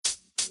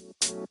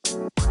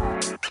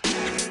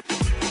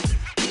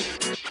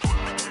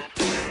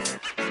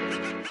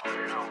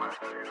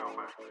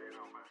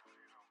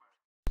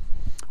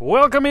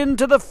Welcome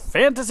into the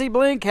Fantasy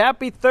Blink.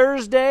 Happy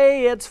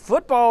Thursday. It's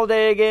football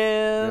day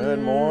again.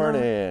 Good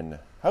morning.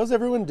 How's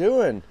everyone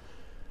doing?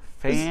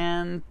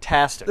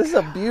 Fantastic. This is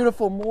a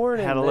beautiful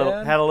morning, Had a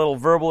little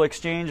verbal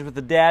exchange with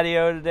the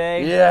Daddy-O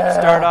today. Yeah.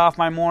 Start off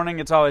my morning.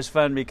 It's always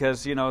fun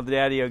because, you know, the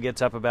Daddy-O gets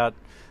up about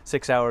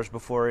 6 hours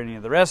before any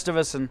of the rest of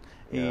us, and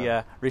he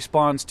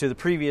responds to the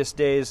previous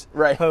day's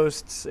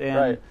posts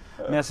and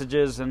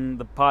messages and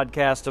the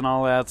podcast and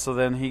all that. So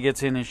then he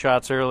gets in his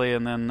shots early,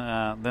 and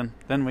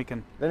then we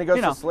can he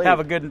goes to sleep. Have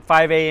a good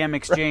 5 a.m.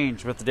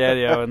 exchange with the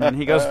Daddy-O, and then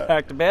he goes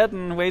back to bed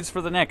and waits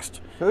for the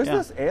next. Who's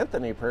this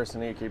Anthony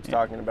person he keeps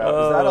talking about?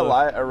 Is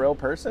that a real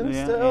person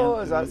still?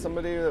 Is that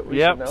somebody that we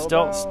should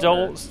know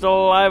about?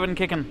 Still alive and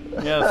kicking.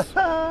 Yes,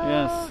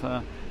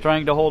 yes.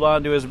 Trying to hold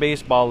on to his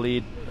baseball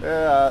lead.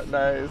 Yeah,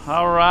 nice.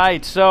 All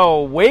right,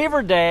 so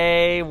waiver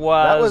day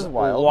was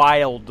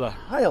wild.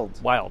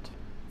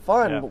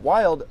 Fun,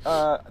 wild.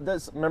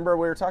 Remember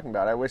we were talking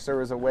about, I wish there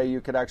was a way you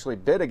could actually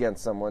bid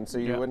against someone so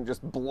you wouldn't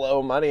just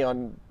blow money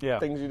on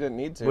things you didn't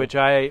need to. Which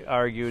I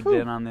argued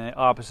then on the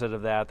opposite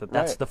of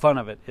that's the fun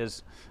of it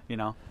is, you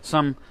know,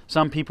 some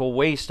people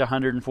waste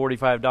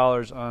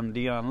 $145 on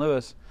Dion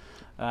Lewis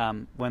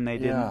when they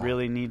didn't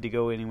really need to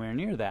go anywhere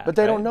near that. But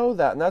they don't know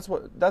that,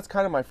 and that's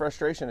kind of my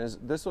frustration is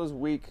this was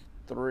week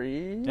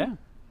 3.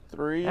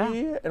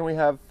 And we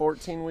have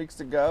 14 weeks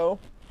to go.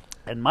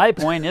 And my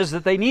point is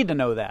that they need to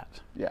know that.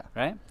 Yeah.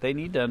 Right? They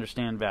need to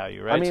understand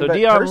value, right? I mean, so but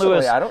Dion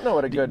Lewis, I don't know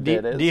what a good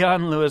bid is.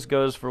 Dion Lewis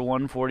goes for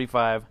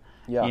 $145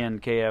 in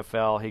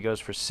KFL. He goes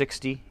for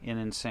 $60 in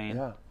Insane.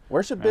 Yeah.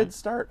 Where should bids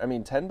start? I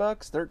mean, $10,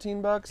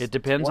 $13? It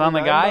depends on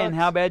the guy and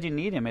how bad you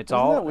need him. Isn't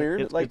that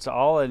weird? It's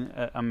all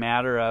a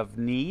matter of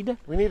need.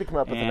 We need to come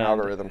up with an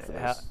algorithm for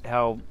this.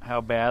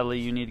 How badly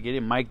you need to get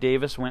him. Mike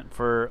Davis went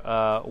for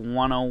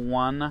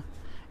 $101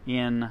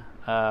 in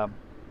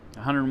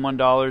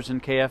 $101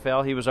 in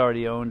KFL. He was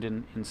already owned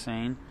in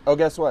Insane. Oh,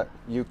 guess what?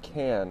 You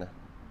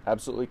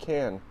absolutely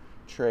can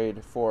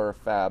trade for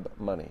FAAB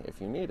money if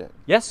you need it.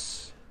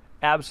 Yes,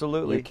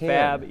 absolutely.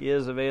 FAAB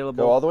is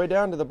available. Go all the way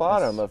down to the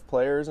bottom of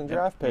players and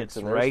draft picks,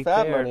 and there's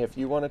FAAB money if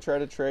you want to try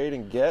to trade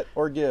and get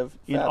or give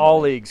FAAB in all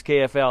money. Leagues,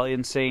 KFL,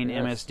 Insane,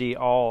 MSD,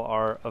 all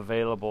are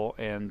available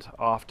and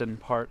often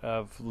part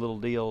of little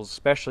deals,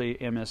 especially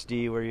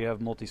MSD where you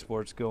have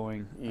multi-sports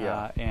going,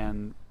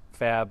 and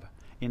FAAB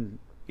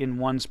in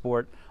one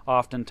sport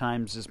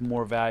oftentimes is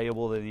more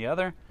valuable than the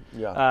other.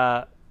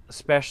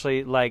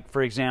 Especially, like,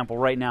 for example,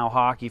 right now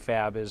hockey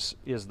FAAB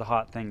is the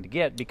hot thing to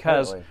get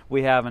because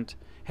we haven't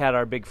had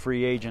our big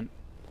free agent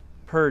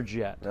purge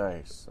yet.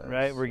 Nice.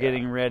 Right? We're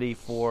getting ready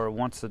for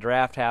once the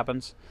draft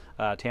happens.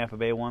 Tampa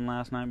Bay won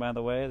last night, by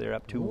the way. They're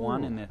up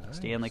 2-1 in the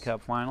Stanley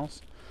Cup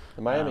Finals.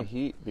 The Miami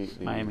Heat beat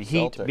the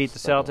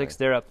Celtics.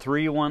 They're up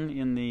 3-1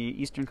 in the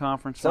Eastern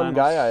Conference Finals. Some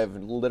guy I've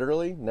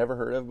literally never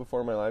heard of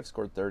before in my life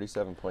scored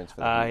 37 points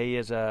for the Heat. He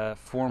is a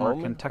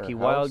former Kentucky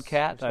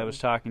Wildcat. I was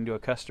talking to a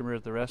customer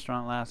at the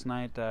restaurant last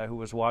night who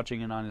was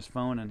watching it on his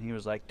phone, and he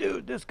was like,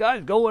 dude, this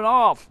guy's going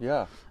off.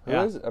 Yeah. Who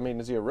is it? I mean,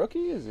 is he a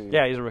rookie?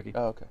 Yeah, he's a rookie.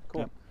 Oh, okay.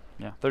 Cool.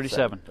 Yeah,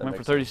 37. Went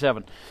for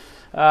 37.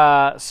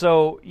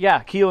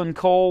 Keelan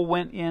Cole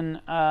went in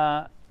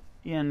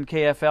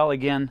KFL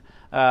again.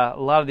 A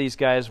lot of these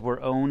guys were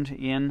owned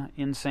in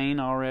Insane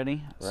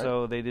already,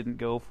 so they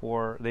didn't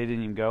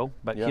even go.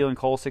 But Keelan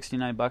Cole,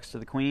 $69 to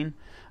the Queen.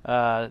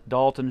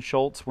 Dalton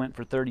Schultz went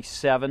for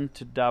 $37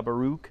 to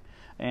Dabaruch,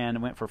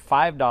 and went for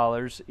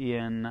 $5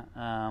 in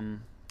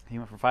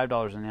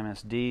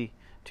MSD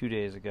 2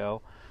 days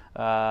ago.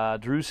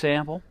 Drew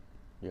Sample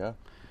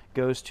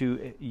goes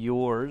to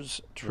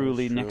yours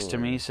truly next to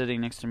me,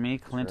 sitting next to me.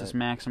 Clintus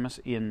Maximus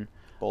in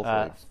both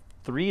leagues.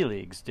 3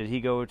 leagues. Did he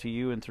go to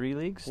you in 3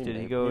 leagues? He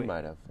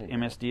might have.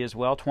 MSD as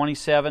well.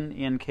 27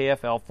 in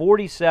KFL,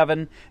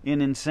 47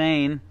 in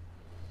Insane,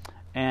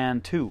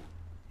 and 2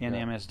 in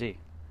MSD.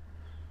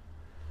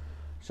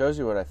 Shows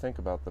you what I think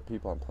about the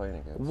people I'm playing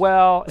against.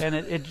 Well, and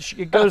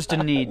it goes to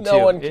need too. No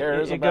one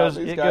cares about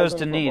these guys. It goes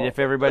to need if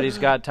everybody's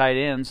got tight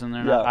ends and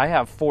they're not. I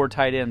have 4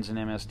 tight ends in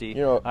MSD. You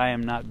know, I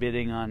am not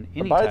bidding on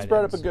any tight ends. Abide's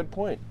brought up a good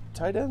point.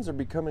 Tight ends are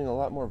becoming a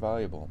lot more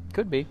valuable.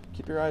 Could be.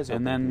 Keep your eyes open.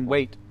 And then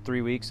wait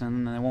 3 weeks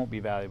and then they won't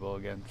be valuable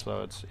again.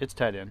 So it's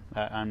tight end.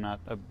 I'm not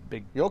a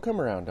big... You'll come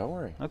around, don't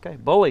worry. Okay.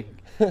 Bully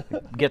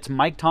gets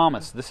Mike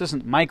Thomas. This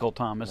isn't Michael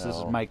Thomas. This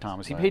is Mike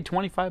Thomas. He paid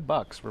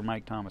 $25 for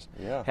Mike Thomas.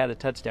 Yeah. Had a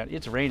touchdown.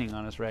 It's raining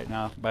on us right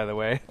now, by the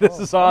way. This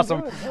is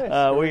awesome.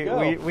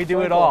 Nice. We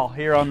do it all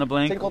here on the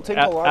Blink. Tinkle,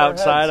 tinkle on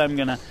outside, I'm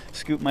going to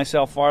scoop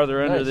myself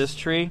farther under this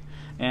tree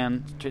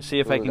and to see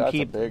if I can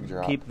keep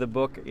the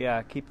book.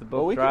 Yeah, keep the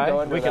book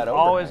dry. We could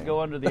always go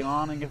under the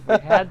awning if we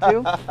had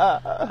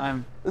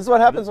to. This is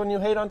what happens when you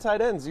hate on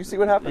tight ends. You see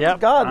what happens. Yep,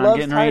 God I'm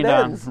loves tight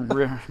ends.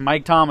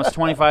 Mike Thomas,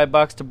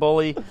 $25 to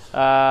Bully.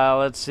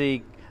 Let's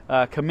see.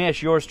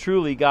 Kamish, yours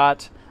truly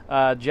got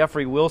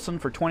Jeffrey Wilson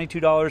for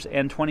 $22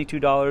 and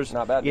 $22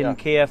 Not bad, in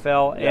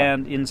KFL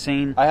and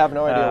Insane. I have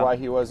no idea why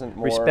he wasn't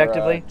more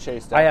respectively.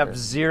 Chased after. I have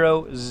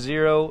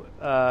zero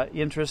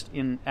interest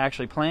in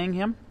actually playing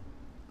him.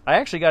 I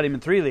actually got him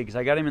in 3 leagues.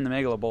 I got him in the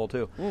Megalo Bowl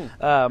too.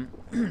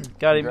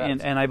 Got him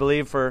in, and I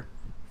believe for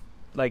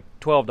like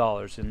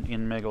 $12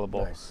 in Megalo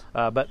Bowl. Nice.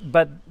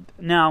 But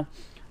now,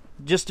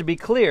 just to be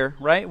clear,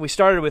 right? We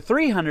started with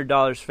 $300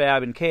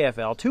 FAAB in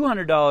KFL,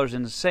 $200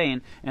 in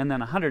Insane, and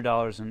then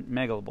 $100 in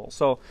Megalo Bowl.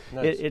 So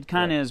nice. it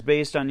kind of is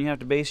based on, you have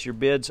to base your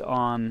bids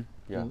on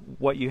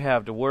what you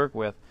have to work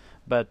with.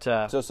 But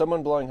so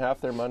someone blowing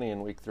half their money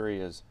in week 3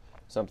 is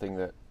something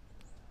that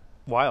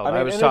wild. I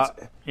mean, was taught.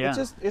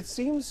 It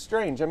seems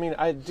strange. I mean,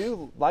 I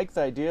do like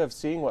the idea of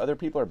seeing what other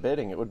people are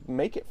bidding. It would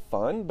make it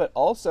fun, but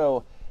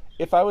also,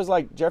 if I was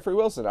like Jeffrey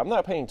Wilson, I'm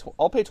not paying.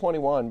 I'll pay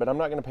 21, but I'm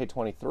not going to pay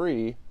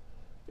 23.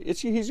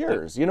 He's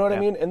yours. You know what I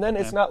mean? And then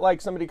it's not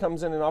like somebody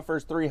comes in and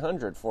offers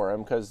 300 for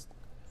him because,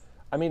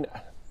 I mean,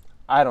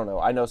 I don't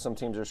know. I know some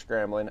teams are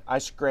scrambling. I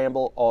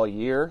scramble all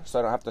year, so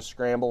I don't have to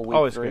scramble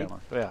week 3.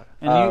 Yeah.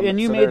 And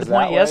you made the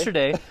point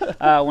yesterday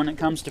when it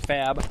comes to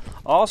FAAB.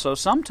 Also,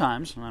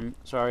 sometimes, and I'm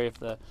sorry if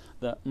the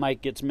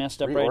mic gets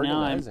messed up right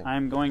now,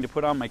 I'm going to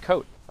put on my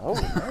coat. Oh,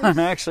 nice. I'm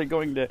actually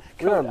going to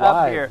coat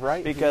up here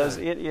because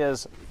it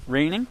is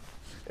raining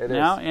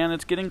now, and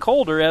it's getting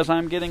colder as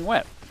I'm getting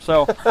wet.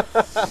 So,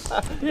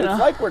 it's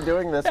like we're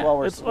doing this while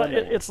we're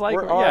swimming. It's like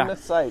we're on the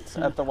sites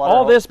at the water.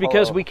 All this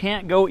because we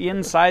can't go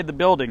inside the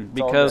building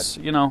because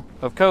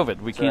of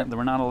COVID. We can't.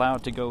 We're not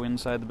allowed to go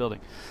inside the building.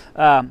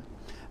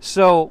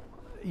 So,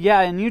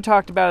 and you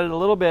talked about it a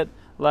little bit.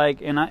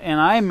 Like, and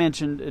I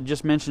mentioned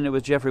it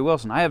with Jeffrey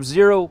Wilson. I have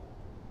zero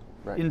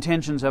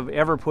intentions of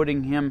ever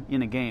putting him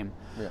in a game,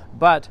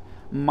 but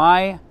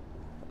my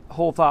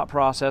whole thought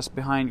process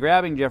behind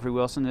grabbing Jeffrey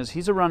Wilson is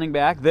he's a running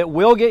back that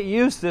will get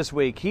used this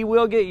week. He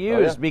will get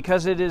used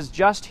because it is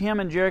just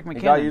him and Jerick McKinnon.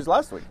 He got used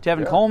last week.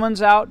 Tevin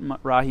Coleman's out.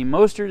 Raheem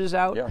Mostert is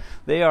out. Yeah.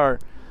 They are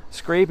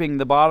scraping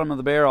the bottom of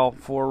the barrel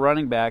for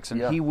running backs,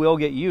 and he will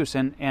get used.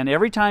 And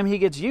every time he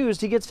gets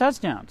used, he gets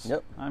touchdowns.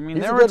 Yep. I mean,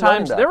 there were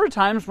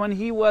times when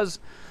he was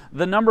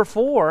the number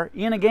 4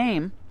 in a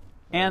game,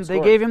 and they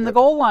gave him the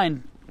goal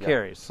line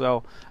carries.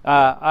 So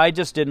I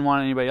just didn't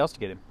want anybody else to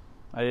get him.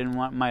 I didn't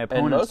want my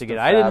opponents to get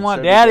him. I didn't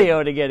want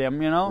Daddy-O to get him,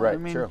 Right, I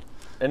mean, true.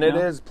 And it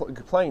is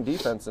playing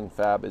defense in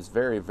FAAB is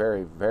very,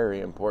 very, very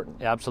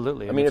important.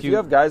 Absolutely. I mean, if you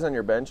have guys on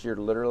your bench you're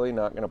literally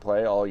not going to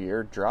play all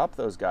year, drop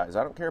those guys.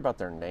 I don't care about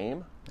their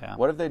name. Yeah.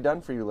 What have they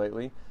done for you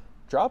lately?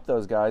 Drop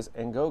those guys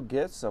and go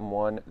get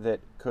someone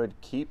that could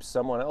keep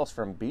someone else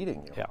from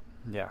beating you.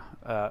 Yeah.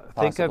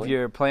 Think of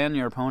your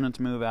opponent's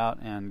move out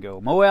and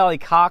go. Mo Alley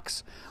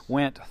Cox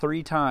went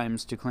 3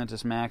 times to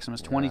Clintus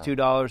Maximus,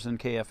 $22 in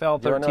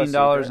KFL,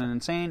 $13 in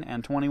Insane,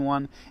 and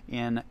 $21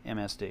 in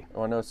MSD. I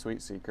want to know a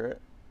sweet secret.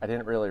 I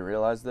didn't really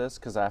realize this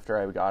because after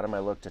I got him, I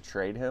looked to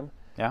trade him.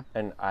 Yeah.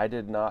 And I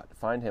did not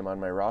find him on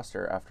my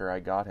roster after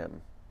I got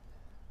him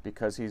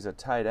because he's a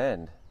tight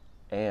end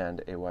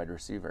and a wide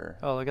receiver.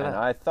 Oh, look at that. And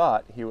I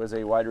thought he was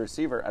a wide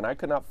receiver, and I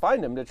could not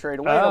find him to trade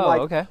away. I'm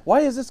like,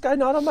 why is this guy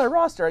not on my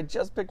roster? I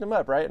just picked him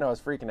up, right? And I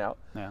was freaking out.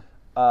 Yeah.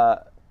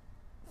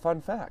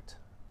 Fun fact,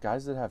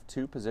 guys that have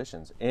 2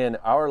 positions. In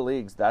our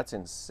leagues, that's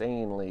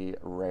insanely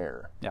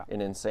rare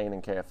in Insane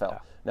and KFL. Yeah.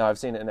 Now, I've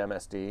seen it in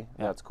MSD,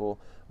 and that's cool.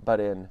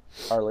 But in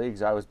our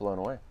leagues, I was blown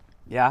away.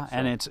 Yeah, so.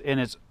 and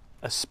it's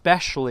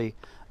especially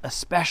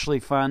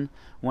fun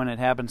when it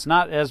happens.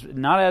 Not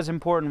as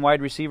important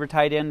wide receiver,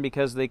 tight end,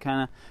 because they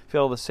kind of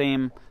fill the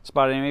same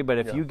spot anyway. But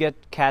if you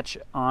catch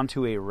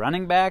onto a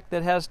running back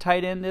that has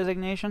tight end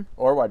designation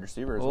or wide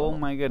receiver as well. Oh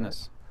my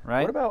goodness!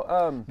 Right? What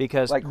about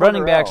because like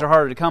running backs are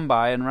harder to come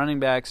by, and running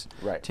backs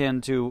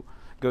tend to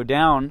go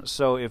down.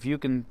 So if you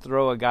can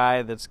throw a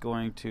guy that's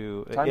going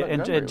to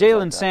and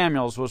Jalen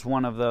Samuels was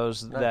one of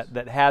those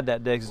that had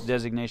that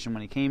designation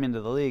when he came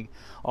into the league.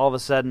 All of a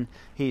sudden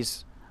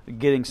he's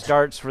getting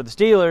starts for the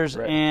Steelers,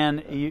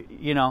 and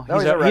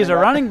he's a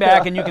running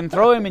back, and you can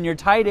throw him in your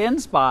tight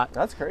end spot.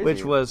 That's crazy.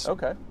 Which was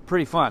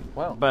pretty fun.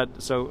 Wow.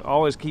 But so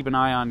always keep an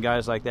eye on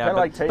guys like that.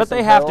 But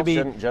they have to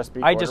be.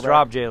 I just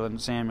dropped Jalen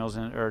Samuels,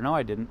 no,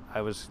 I didn't.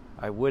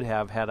 I would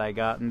have had I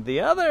gotten the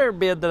other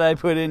bid that I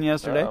put in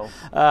yesterday.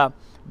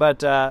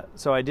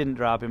 So I didn't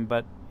drop him,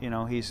 but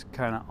he's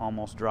kind of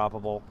almost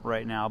droppable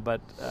right now.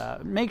 But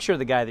make sure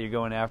the guy that you're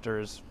going after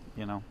is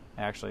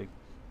actually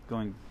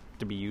going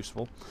to be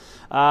useful.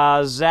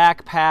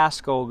 Zach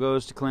Pascal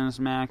goes to Clintus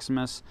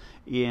Maximus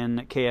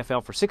in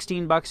KFL for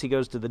 $16. He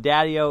goes to the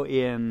Daddy-O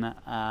in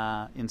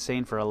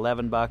Insane for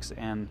 $11,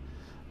 and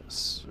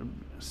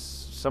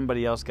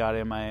somebody else got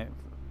him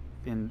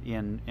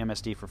in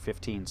MSD for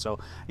 $15. So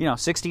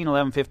 16,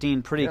 11,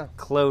 15, pretty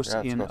close.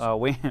 Wayne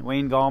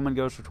Gallman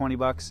goes for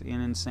 $20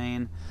 in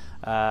Insane.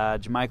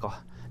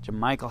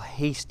 Jermichael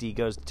Hasty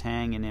goes to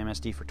Tang in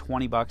MSD for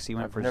 $20. He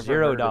went for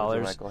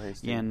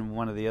 $0 in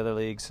one of the other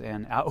leagues.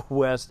 And out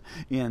west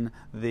in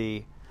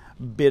the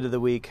bid of the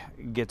week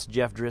gets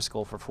Jeff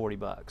Driscoll for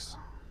 $40.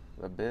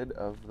 The bid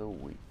of the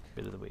week.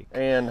 Bit of the week.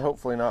 And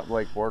hopefully not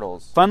Blake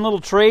Bortles. Fun little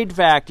trade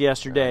fact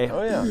yesterday.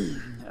 Oh,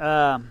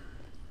 yeah.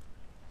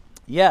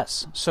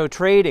 Yes, so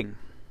trading.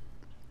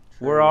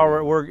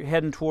 We're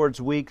heading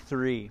towards week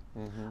 3.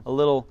 A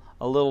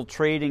little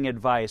trading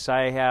advice.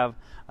 I have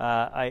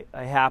I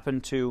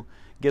happen to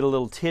get a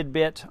little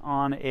tidbit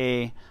on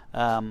a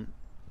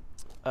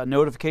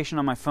notification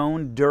on my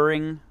phone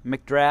during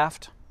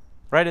McDraft.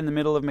 Right in the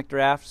middle of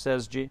McDraft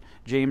says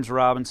James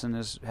Robinson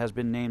has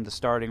been named the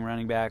starting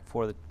running back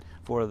for the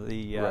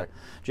right.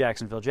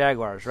 Jacksonville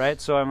Jaguars. Right,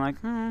 so I'm like,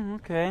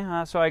 okay.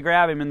 So I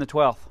grab him in the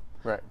 12th.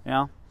 Right. You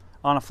know,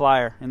 on a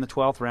flyer in the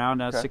 12th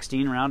round, okay.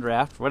 16-round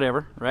draft,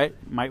 whatever. Right,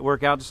 might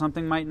work out to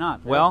something, might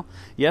not. Yeah. Well,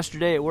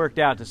 yesterday it worked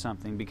out to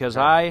something because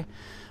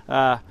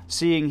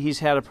seeing he's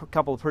had a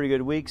couple of pretty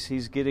good weeks,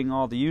 he's getting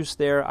all the use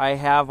there. I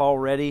have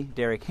already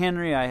Derrick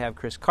Henry, I have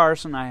Chris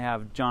Carson, I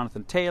have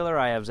Jonathan Taylor,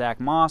 I have Zach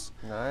Moss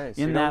Nice.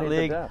 in that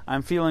league.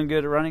 I'm feeling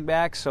good at running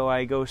back, so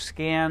I go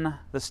scan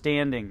the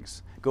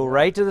standings. Go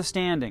right to the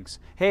standings.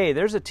 Hey,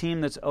 there's a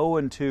team that's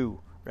 0-2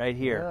 right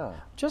here. Yeah.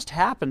 Just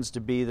happens to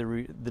be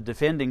the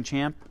defending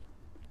champ.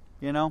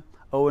 You know,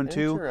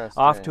 0-2,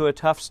 off Interesting. to a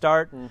tough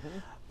start. You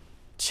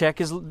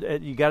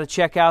got to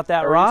check out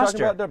that Are roster.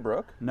 you talking about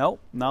DeBrook?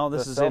 No.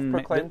 This The is in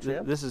self-proclaimed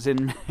champ? this is in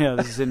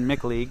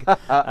Mick League,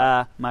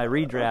 my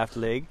redraft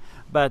league.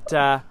 But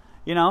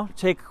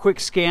take a quick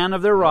scan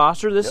of their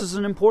roster. This is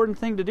an important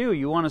thing to do.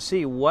 You want to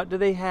see what do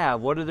they have,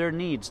 what are their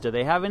needs. Do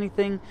they have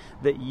anything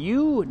that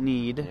you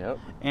need, Yep.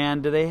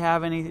 and do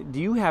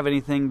you have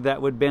anything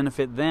that would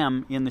benefit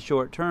them in the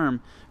short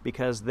term?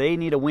 Because they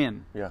need a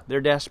win. Yeah. They're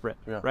desperate,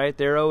 Yeah. right?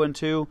 They're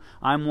 0-2.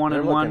 I'm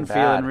 1-1, looking feeling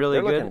bad. really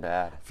They're good. looking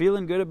bad.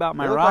 Feeling good about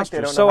my They look like they roster.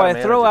 don't know So how to I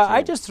manage throw a out. I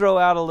team. just throw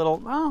out a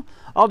little. Oh,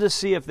 I'll just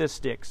see if this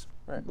sticks.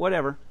 Right.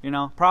 Whatever,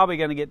 probably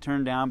going to get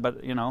turned down,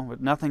 but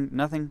nothing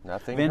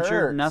ventured,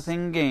 hurts.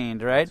 nothing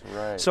gained, right? That's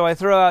right. So I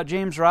throw out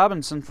James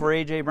Robinson for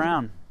A.J.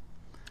 Brown.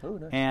 Ooh,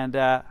 nice. And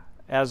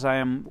as I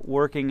am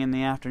working in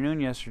the afternoon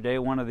yesterday,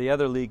 one of the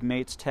other league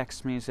mates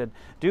texted me and said,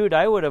 "Dude,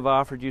 I would have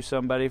offered you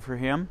somebody for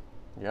him."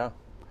 Yeah.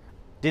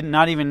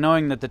 Not even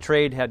knowing that the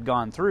trade had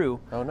gone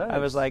through. Oh, nice. I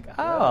was like,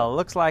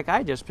 looks like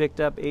I just picked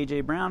up A.J.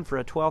 Brown for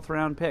a 12th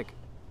round pick.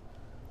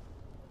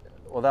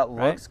 Well, that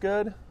Right? looks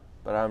good,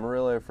 but I'm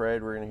really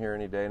afraid we're going to hear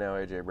any day now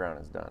A.J. Brown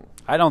is done.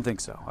 I don't think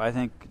so. I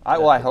think. I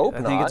hope I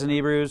think not. it's an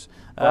Hebrews.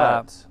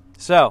 But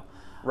So.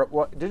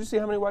 did you see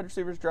how many wide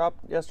receivers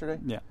dropped yesterday?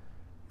 Yeah.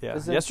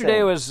 This is Yesterday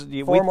insane.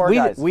 was Four more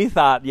guys. we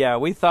thought that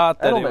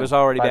Edelman, it was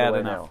already by the bad way,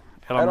 enough.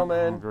 now.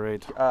 Edelman, oh,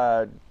 great.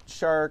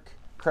 Shark,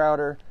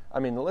 Crowder. I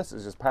mean, the list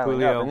is just piling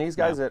Julio, up. And these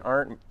guys that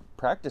aren't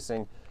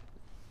practicing,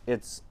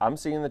 I'm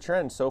seeing the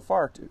trend so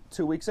far.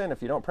 2 weeks in,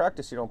 if you don't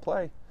practice, you don't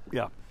play.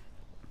 Yeah.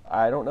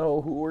 I don't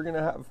know who we're going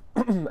to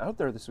have out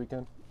there this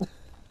weekend.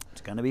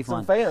 It's going to be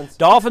Some fun. fans.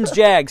 Dolphins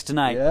Jags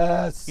tonight.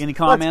 Yes. Any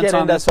comments Let's get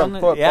on into this some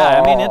one? football.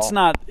 Yeah, I mean it's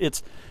not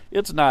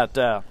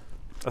a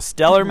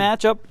stellar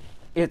matchup.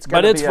 It's going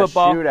But to it's be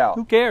football. a shootout.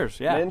 Who cares?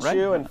 Yeah,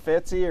 Minshew right. and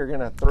Fitzy are going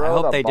to throw I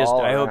hope ball they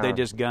around.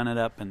 just gun it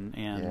up and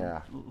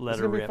Yeah. let It's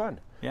it going to rip. be fun.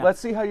 Yeah.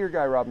 Let's see how your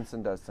guy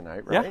Robinson does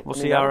tonight, right? Yeah, we'll I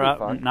mean, see that'll how. be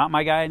fun. Not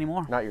my guy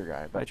anymore. Not your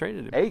guy, but I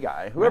traded him. a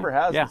guy. Whoever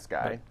has Yeah, this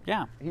guy,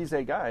 yeah. he's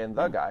a guy and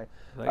the guy.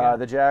 The guy.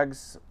 The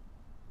Jags,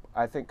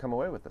 I think, come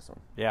away with this one.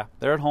 Yeah,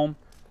 they're at home.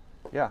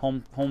 Yeah.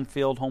 Home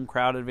field, home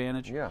crowd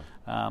advantage. Yeah.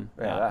 Yeah,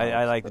 that I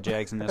helps. like the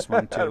Jags in this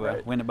one to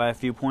Right. win it by a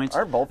few points.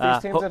 Aren't both these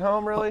teams at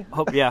home, really?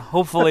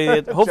 Hopefully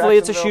it's a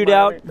Jacksonville,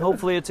 shootout. Miami.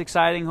 Hopefully it's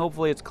exciting.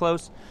 Hopefully it's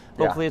close.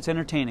 Yeah. Hopefully it's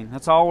entertaining.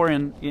 That's all we're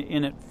in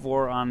it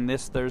for on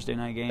this Thursday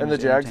night game. And the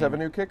is Jags have a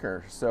entertainment. new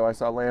kicker. So I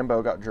saw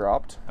Lambeau got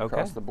dropped Okay.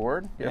 across the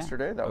board Yeah.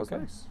 yesterday. That was Okay.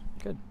 nice.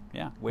 Good.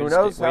 Yeah. Who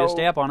knows way to how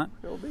stay up on it.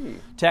 It'll be.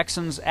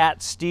 Texans at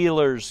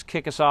Steelers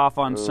kick us off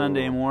on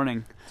Sunday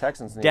morning.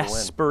 Texans need to win.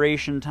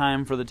 Desperation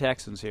time for the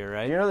Texans here,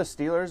 right? Do you know the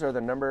Steelers are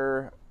the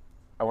number,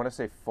 I want to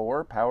say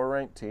 4 power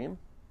ranked team,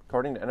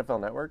 according to NFL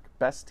Network?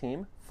 Best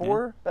team?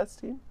 4 best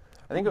team?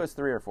 I think it was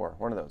 3 or 4,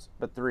 one of those.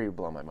 But 3 would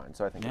blow my mind,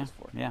 so I think it was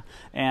 4. Yeah,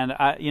 and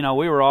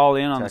we were all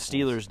in on Texans. the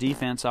Steelers'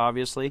 defense,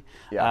 obviously.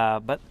 Yeah.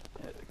 But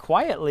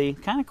quietly,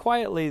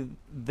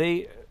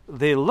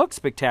 they look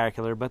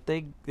spectacular, but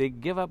they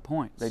give up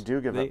points. They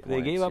do give up They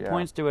points, gave up yeah.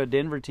 points to a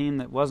Denver team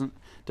that wasn't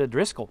to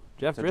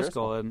Jeff To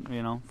Driscoll,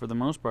 and for the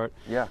most part.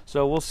 Yeah.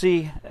 So we'll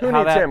see Who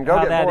how needs him? Go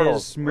get that Bortles.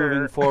 is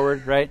moving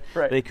forward, right?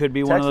 Right. They could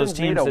be one of those Texans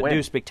need teams a that win.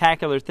 do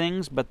spectacular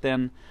things, but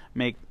then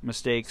make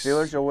mistakes.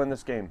 Steelers, you'll win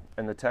this game,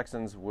 and the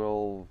Texans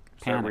will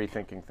start Panic.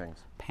 rethinking things.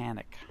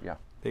 Panic. Yeah.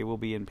 They will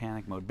be in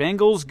panic mode.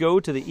 Bengals go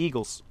to the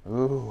Eagles.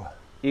 Ooh.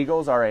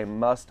 Eagles are a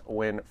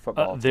must-win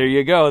football team. There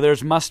you go.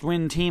 There's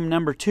must-win team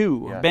number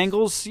 2. Yes.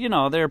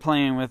 Bengals, they're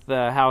playing with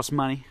house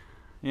money.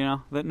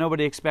 That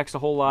nobody expects a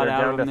whole lot They're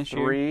out down of them to this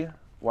 3 year.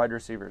 wide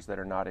receivers that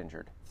are not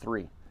injured.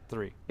 3.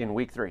 3. In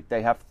week 3.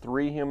 They have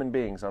 3 human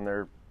beings on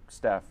their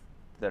staff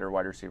that are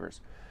wide receivers.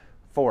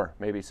 4,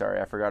 maybe, sorry.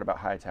 I forgot about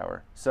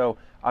Hightower. So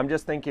I'm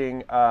just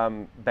thinking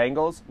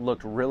Bengals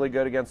looked really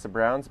good against the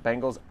Browns.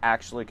 Bengals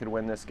actually could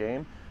win this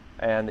game,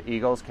 and the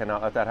Eagles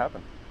cannot let that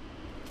happen.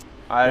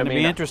 Going to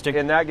be interesting.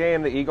 In that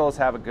game, the Eagles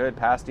have a good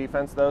pass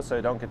defense, though, so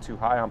don't get too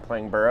high on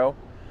playing Burrow.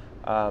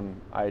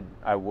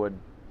 I would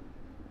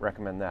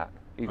recommend that.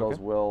 Eagles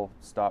will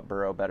stop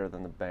Burrow better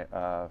than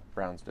the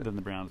Browns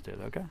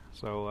did. Okay.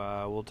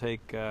 So we'll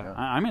take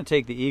I'm going to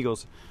take the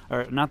Eagles,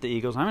 or not the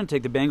Eagles. I'm going to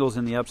take the Bengals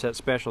in the upset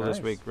special this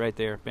week right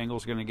there.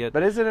 Bengals going to get.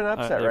 But is it an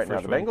upset right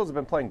now? The Bengals have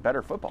been playing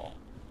better football.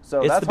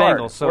 So it's that's the Bengals,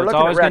 hard. so it's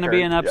always going to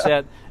be an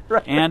upset,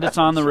 Right. and it's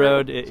on the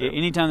road.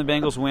 Anytime the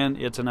Bengals win,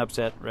 it's an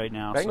upset right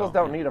now. Bengals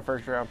don't need a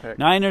first-round pick.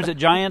 Niners at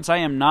Giants. I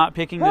am not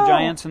picking the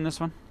Giants in this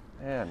one.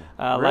 Man,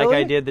 really? Like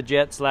I did the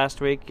Jets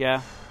last week.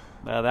 Yeah,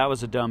 that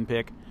was a dumb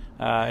pick,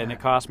 and it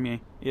cost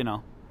me,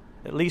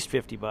 at least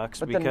 $50.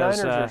 But because the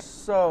Niners are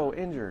so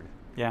injured.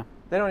 Yeah.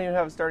 They don't even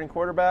have a starting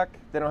quarterback.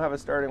 They don't have a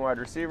starting wide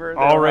receiver.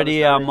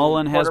 Already,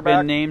 Mullen has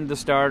been named the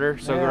starter,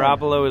 so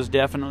Garoppolo is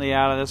definitely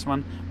out of this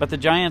one. But the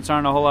Giants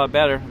aren't a whole lot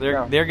better.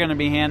 They're going to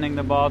be handing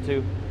the ball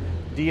to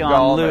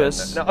Dion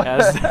Lewis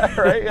as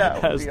or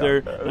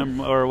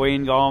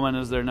Wayne Gallman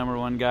as their number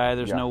one guy.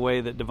 There's no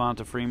way that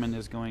Devonta Freeman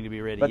is going to be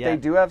ready yet. But they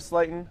do have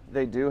Slayton.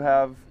 They do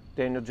have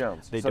Daniel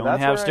Jones. They don't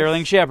have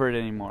Sterling Shepard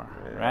anymore,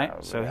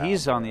 right? So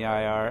he's on the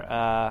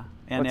IR.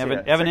 And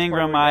Evan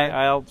Ingram,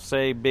 I'll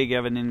say big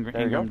Evan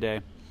Ingram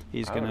day.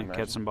 He's going to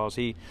catch some balls.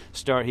 He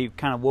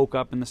kind of woke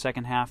up in the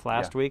second half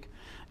last week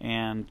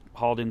and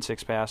hauled in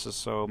 6 passes.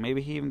 So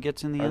maybe he even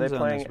gets in the end zone this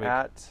week. Are they playing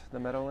at the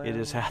Meadowlands? It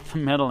is at the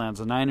Meadowlands.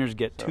 The Niners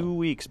get 2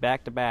 weeks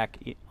back to back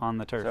on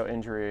the turf. So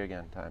injury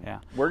again time. Yeah,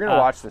 we're going to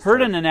watch this.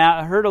 Heard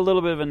a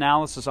little bit of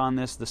analysis on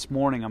this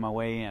morning on my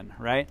way in.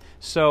 Right,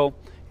 so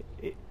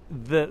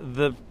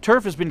the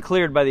turf has been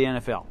cleared by the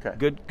NFL.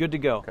 Okay. Good to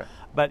go. Okay.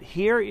 But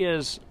here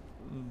is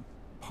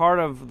part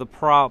of the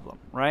problem,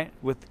 right?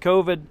 With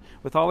COVID,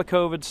 with all the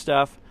COVID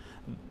stuff,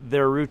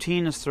 their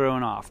routine is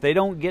thrown off. They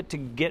don't get to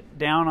get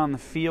down on the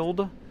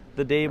field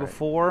the day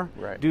before,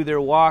 do their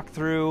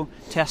walkthrough,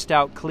 test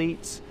out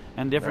cleats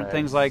and different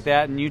things like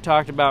that. And you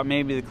talked about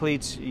maybe the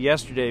cleats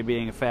yesterday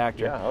being a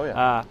factor.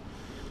 Yeah,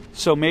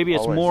 so maybe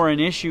it's more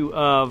an issue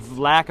of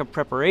lack of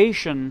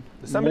preparation.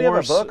 Does somebody have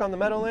a book on the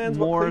Meadowlands?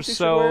 More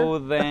so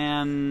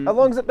than how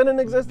long has it been in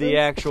existence? The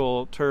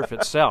actual turf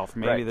itself.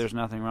 Maybe there's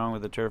nothing wrong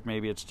with the turf.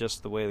 Maybe it's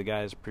just the way the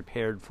guys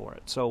prepared for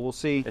it. So we'll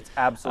see. It's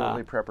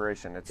absolutely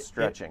preparation. It's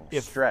stretching.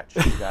 Stretch,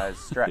 you guys.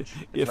 Stretch.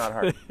 It's not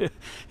hard.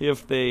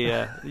 If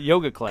they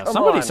yoga class.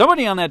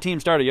 Somebody on that team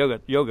start a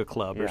yoga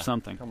club or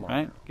something. Come on.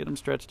 Right? Get them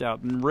stretched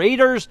out. And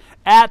Raiders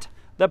at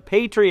the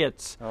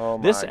Patriots. Oh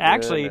my this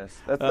actually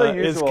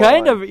is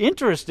kind of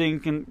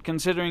interesting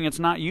considering it's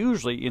not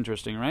usually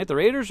interesting, right? The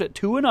Raiders at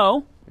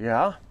 2-0.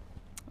 Yeah.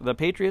 The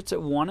Patriots at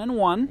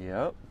 1-1.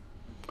 Yep.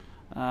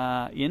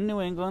 In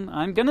New England.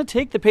 I'm going to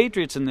take the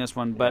Patriots in this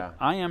one, but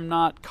I am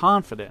not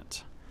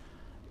confident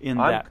in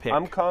that pick.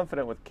 I'm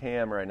confident with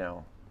Cam right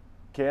now.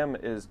 Cam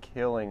is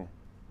killing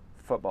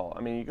football.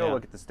 I mean, you go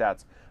look at the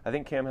stats. I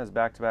think Cam has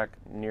back-to-back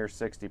near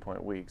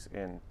 60-point weeks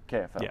in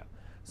KFL. Yeah.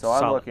 So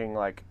I'm looking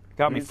like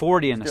got me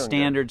 40 in a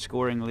standard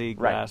scoring league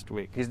last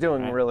week. He's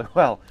doing really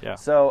well. Yeah.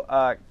 So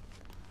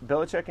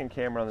Belichick and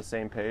Cam are on the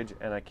same page,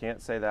 and I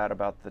can't say that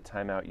about the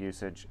timeout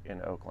usage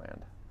in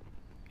Oakland.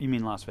 You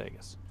mean Las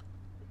Vegas?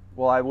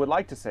 Well, I would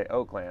like to say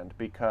Oakland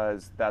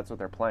because that's what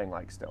they're playing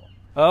like still.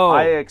 Oh.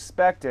 I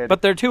expected.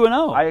 But they're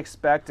 2-0. I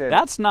expected.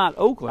 That's not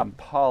Oakland.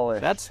 A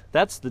polished.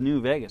 That's the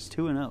new Vegas,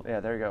 2-0. Yeah,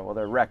 there you go. Well,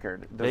 their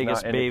record does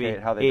Vegas, not indicate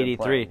baby, how they've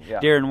 83. been playing.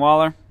 Yeah. Darren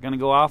Waller going to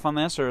go off on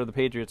this, or are the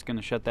Patriots going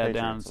to shut that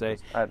down and say,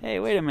 hey,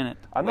 wait a minute.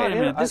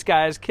 This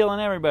guy is killing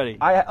everybody.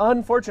 I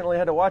unfortunately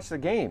had to watch the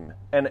game.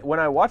 And when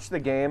I watch the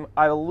game,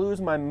 I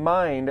lose my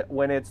mind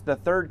when it's the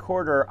third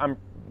quarter.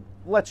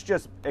 Let's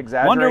just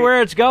exaggerate. Wonder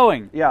where it's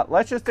going. Yeah,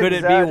 let's just Could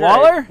exaggerate. it be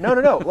Waller?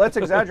 No. Let's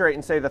exaggerate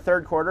and say the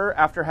third quarter,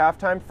 after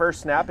halftime,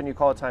 first snap, and you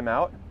call a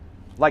timeout.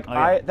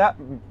 That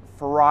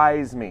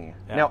fries me.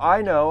 Yeah. Now,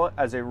 I know,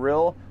 as a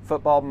real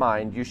football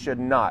mind, you should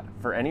not,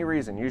 for any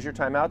reason, use your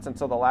timeouts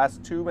until the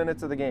last 2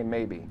 minutes of the game,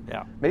 maybe.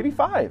 Yeah. Maybe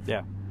 5.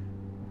 Yeah.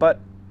 But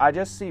I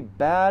just see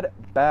bad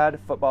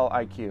football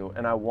IQ,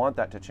 and I want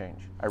that to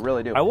change. I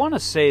really do. I want to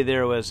say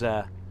there was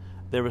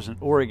an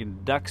Oregon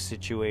Ducks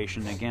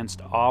situation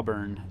against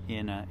Auburn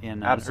in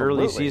an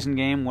early season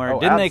game where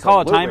didn't they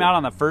call a timeout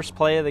on the first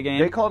play of the game?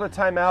 They called a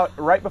timeout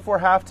right before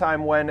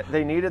halftime when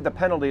they needed the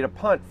penalty to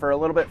punt for a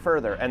little bit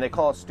further, and they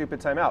call a stupid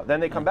timeout. Then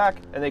they come back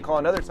and they call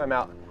another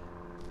timeout.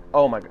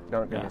 Oh my God!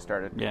 Don't get me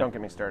started. Yeah. Don't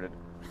get me started.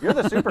 You're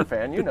the super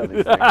fan. You know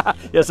these things.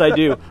 Yes, I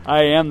do.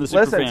 I am the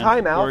super fan.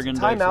 Listen,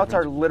 timeouts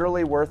are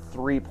literally worth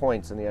 3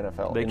 points in the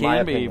NFL. They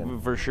can be,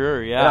 for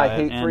sure, yeah. And I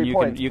hate 3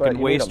 points. You can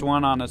waste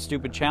one on a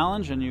stupid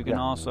challenge, and you can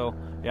also,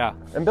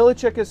 And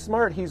Belichick is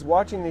smart. He's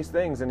watching these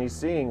things, and he's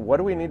seeing what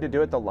do we need to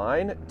do at the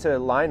line to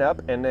line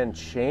up and then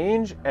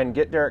change and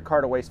get Derek Carr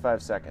to waste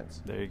 5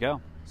 seconds. There you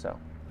go. So,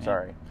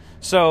 sorry.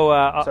 So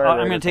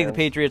I'm going to take the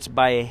Patriots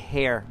by a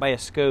hair, by a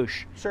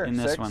skosh in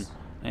this 6. one.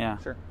 Yeah.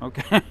 Sure.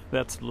 Okay.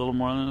 That's a little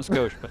more than a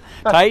skosh. But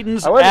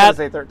Titans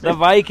at the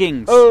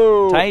Vikings.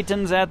 Oh,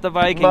 Titans at the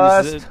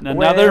Vikings.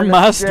 Another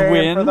must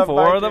win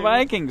for the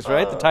Vikings,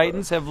 right? The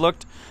Titans have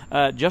looked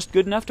just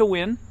good enough to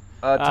win.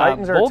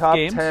 Titans are both top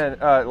games. 10,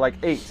 like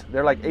 8.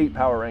 They're like 8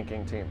 power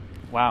ranking team.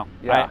 Wow.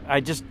 Yeah.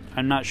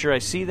 I'm not sure I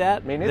see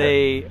that. Me neither.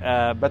 They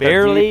But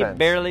their defense.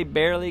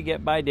 barely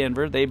get by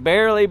Denver. They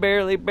barely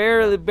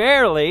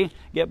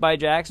get by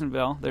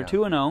Jacksonville. They're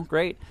 2-0.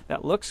 Great.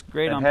 That looks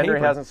great And on Henry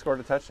paper. hasn't scored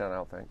a touchdown, I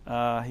don't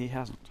think. He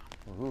hasn't.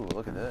 Ooh,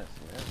 look at this.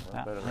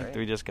 Yeah, I think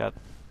we just got a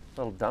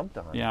little dumped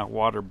on.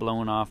 water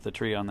blowing off the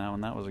tree on that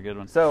one. That was a good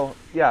one. So,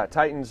 yeah,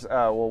 Titans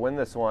will win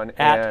this one.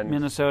 At and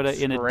Minnesota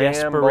in a scramble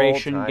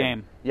desperation time.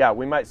 game. Yeah,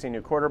 we might see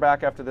new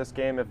quarterback after this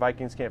game if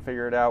Vikings can't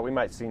figure it out. We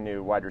might see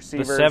new wide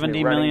receivers. The $70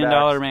 new running million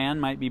backs. man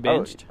might be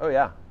benched. Oh,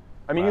 yeah.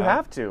 I mean, you Wow.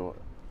 have to.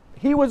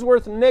 He was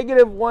worth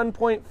negative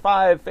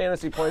 1.5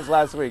 fantasy points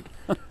last week.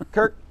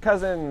 Kirk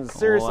Cousins,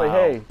 seriously, Wow.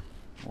 hey,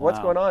 what's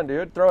Wow. going on,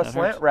 dude? Throw a That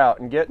slant hurts. route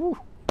and get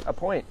a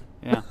point.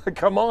 Yeah.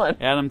 Come on.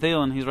 Adam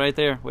Thielen, he's right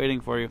there waiting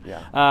for you.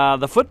 Yeah.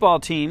 The football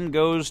team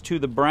goes to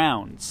the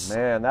Browns.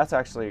 Man, that's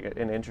actually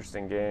an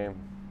interesting game.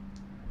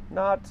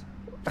 Not.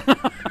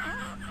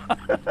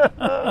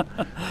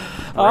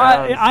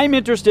 I'm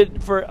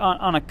interested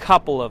on a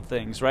couple of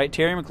things, right?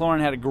 Terry McLaurin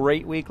had a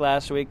great week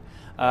last week.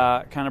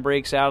 Kind of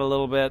breaks out a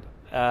little bit.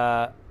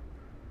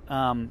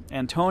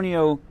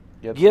 Antonio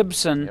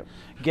Gibson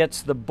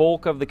gets the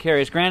bulk of the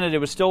carries. Granted, it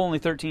was still only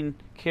 13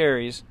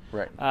 carries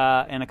Right.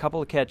 and a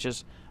couple of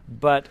catches,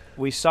 but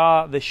we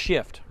saw the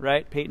shift,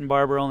 right? Peyton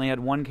Barber only had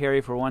 1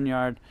 carry for 1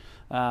 yard.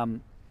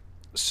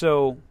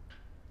 So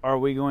are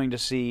we going to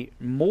see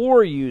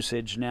more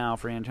usage now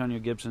for Antonio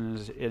Gibson?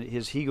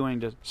 Is he going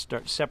to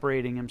start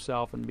separating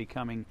himself and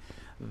becoming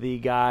the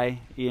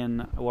guy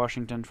in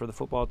Washington for the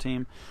football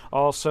team?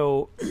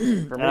 Also, For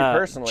me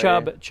personally,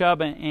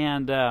 Chubb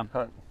and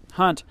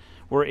Hunt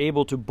were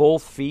able to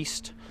both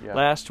feast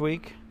last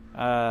week.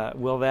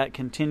 Will that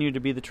continue to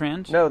be the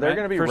trend? No, they're right?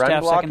 going to be First run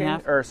half, blocking, second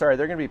half? they're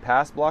going to be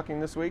pass blocking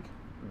this week.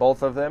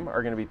 Both of them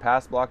are going to be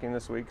pass blocking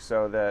this week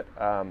so that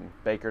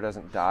Baker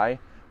doesn't die.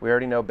 We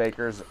already know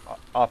Baker's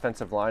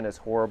offensive line is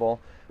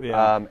horrible,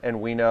 and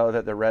we know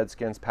that the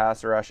Redskins'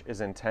 pass rush is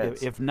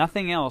intense. If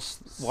nothing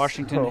else,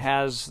 Washington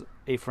has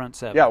a front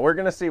seven. Yeah, we're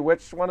going to see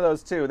which one of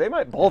those two. They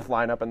might both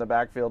line up in the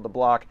backfield to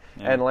block,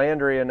 and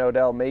Landry and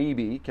Odell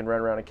maybe can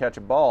run around and catch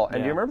a ball. And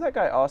do you remember that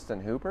guy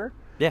Austin Hooper?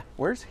 Yeah.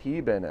 Where's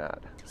he been at?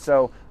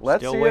 So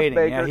let's Still see waiting. if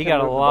Baker He can got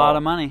a move the lot ball.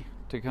 of money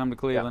to come to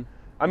Cleveland.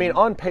 I mean,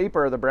 on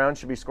paper, the Browns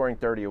should be scoring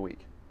 30 a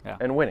week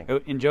and winning.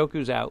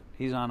 Njoku's out.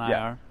 He's on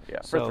IR.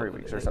 Yeah, so for 3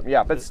 weeks or something.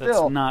 Yeah, but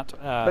still, not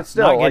like,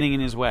 getting in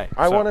his way.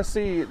 I want to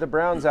see the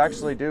Browns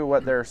actually do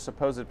what their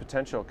supposed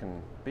potential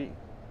can be.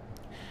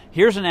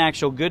 Here's an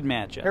actual good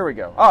matchup. Here we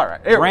go. All right.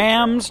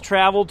 Rams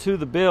travel to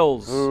the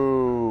Bills.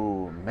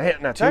 Ooh, man,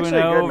 that's actually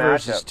a good 2-0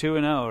 versus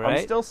matchup. 2-0, right?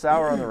 I'm still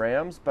sour on the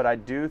Rams, but I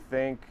do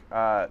think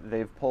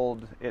they've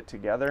pulled it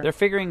together. They're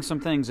figuring some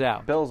things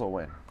out. Bills will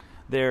win.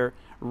 They're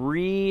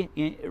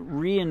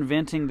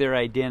reinventing their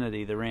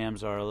identity, the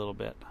Rams are a little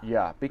bit.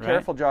 Yeah, be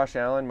careful. Josh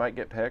Allen might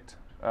get picked.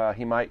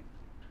 He might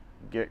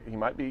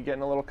be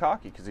getting a little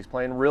cocky because he's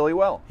playing really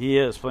well. He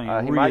is playing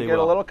really well. He might get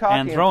a little cocky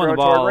and throwing the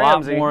throw ball a toward lot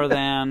Ramsey. more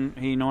than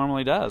he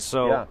normally does.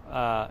 So,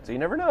 so you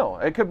never know.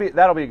 It could be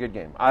that'll be a good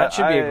game. That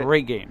should be a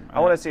great game. I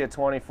want to see a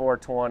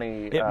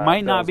 24-20. It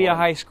might not Bills be a win.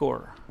 high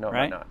score. No, it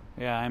right? might not.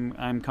 Yeah,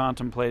 I'm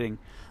contemplating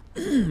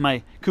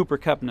my Cooper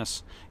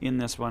Cupness in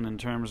this one in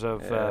terms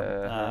of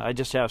I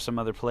just have some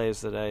other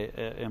plays that I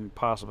am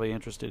possibly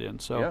interested in.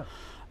 So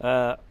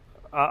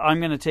I'm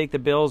going to take the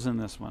Bills in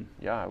this one.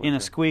 Yeah, I would in a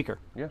too. squeaker.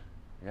 Yeah.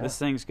 This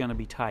thing's going to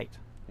be tight.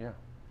 Yeah.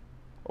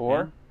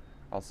 Or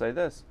I'll say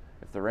this: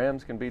 if the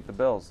Rams can beat the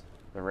Bills,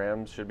 the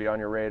Rams should be on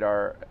your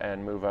radar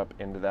and move up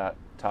into that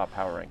top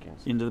power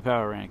rankings. Into the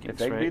power rankings. If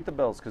they right? beat the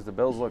Bills, because the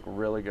Bills look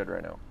really good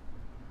right now.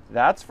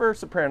 That's for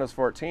Sopranos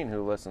 14,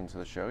 who listened to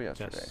the show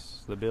yesterday.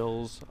 Yes, the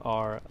Bills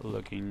are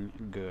looking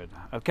good.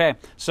 Okay,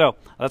 so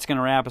that's going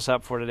to wrap us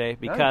up for today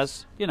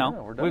because we've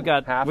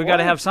got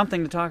to have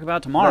something to talk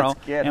about tomorrow,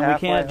 Let's get and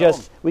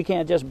we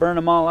can't just burn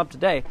them all up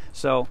today.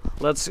 So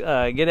let's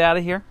get out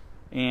of here.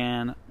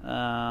 And do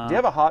you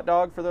have a hot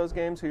dog for those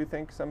games? Who you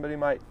think somebody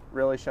might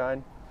really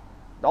shine?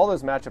 All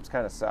those matchups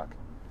kind of suck.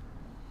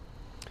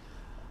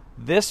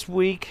 This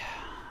week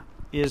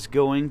is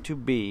going to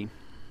be.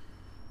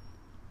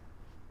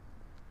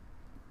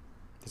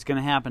 It's going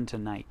to happen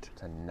tonight.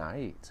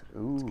 Tonight?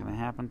 Ooh. It's going to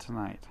happen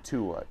tonight.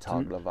 Tua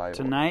Tagovailoa.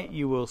 Tonight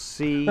you will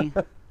see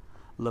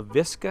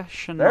LaVisca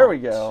Chenault. There we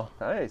go.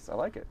 Nice. I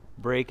like it.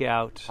 Break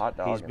out. Hot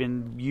dog. He's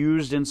been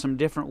used in some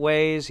different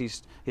ways.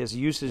 His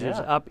usage is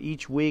up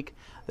each week.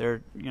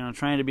 They're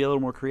trying to be a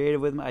little more creative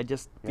with him. I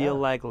just feel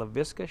like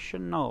LaVisca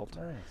Chenault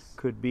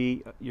could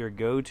be your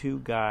go-to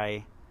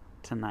guy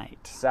tonight.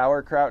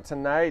 Sauerkraut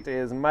tonight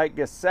is Mike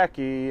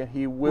Gesicki.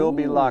 He will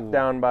be locked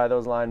down by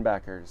those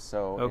linebackers,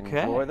 so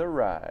enjoy the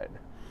ride.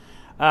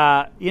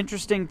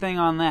 Interesting thing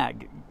on that.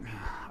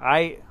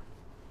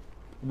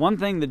 One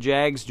thing the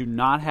Jags do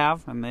not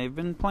have, and they've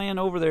been playing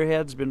over their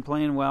heads, been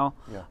playing well,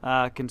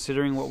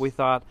 considering what we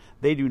thought,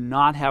 they do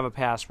not have a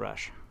pass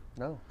rush.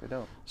 No, they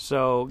don't.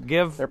 So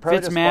give They're probably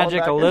just Fitzmagic falling a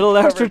back little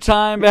in extra coverage.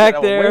 time You back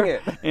gotta there, wing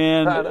it.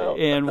 and I know.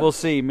 and we'll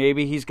see.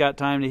 Maybe he's got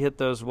time to hit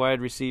those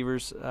wide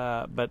receivers.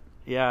 But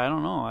yeah, I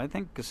don't know. I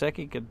think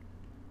Gesicki could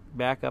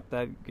back up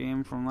that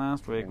game from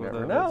last week. You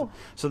never know.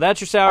 So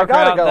that's your I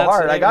sauerkraut. gotta go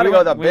hard. I gotta go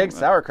with the big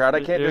sauerkraut. I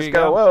can't there just you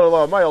go,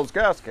 whoa, Miles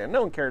Gaskin.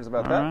 No one cares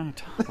about All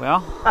that. right.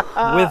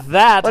 Well, with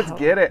that, Let's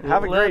get it.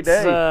 Have a great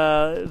day.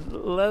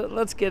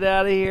 Let's get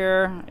out of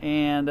here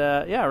and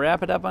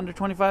wrap it up under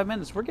 25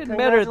 minutes. We're getting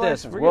better at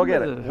this. We'll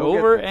get it.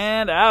 Over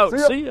and out.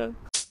 See ya.